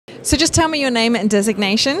So just tell me your name and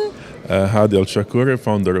designation. Hadi Alshakhori,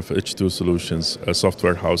 founder of H2 Solutions, a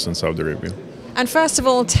software house in Saudi Arabia. And first of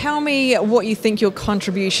all, tell me what you think your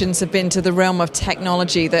contributions have been to the realm of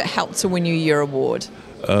technology that helped to win you your award.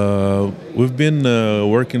 We've been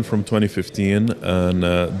working from 2015, and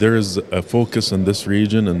there is a focus in this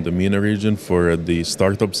region, in the MENA region, for the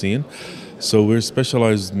startup scene. So we're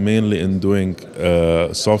specialized mainly in doing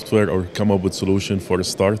software or come up with solution for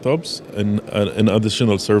startups, and an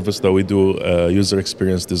additional service that we do, user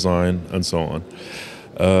experience design and so on.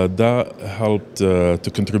 That helped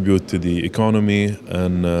to contribute to the economy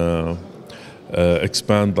and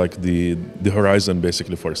expand like the horizon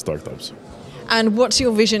basically for startups. And what's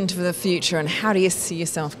your vision for the future, and how do you see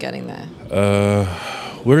yourself getting there?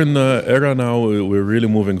 We're in an era now, we're really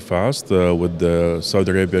moving fast with the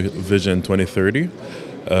Saudi Arabia Vision 2030.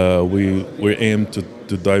 We aim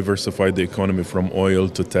to diversify the economy from oil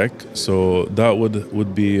to tech. So that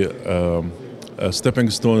would be a stepping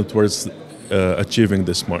stone towards achieving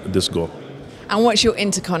this goal. And what's your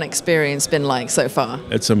InterCon experience been like so far?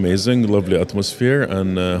 It's amazing, lovely atmosphere,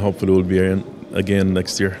 and hopefully we'll be in again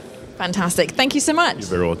next year. Fantastic. Thank you so much. You're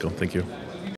very welcome. Thank you.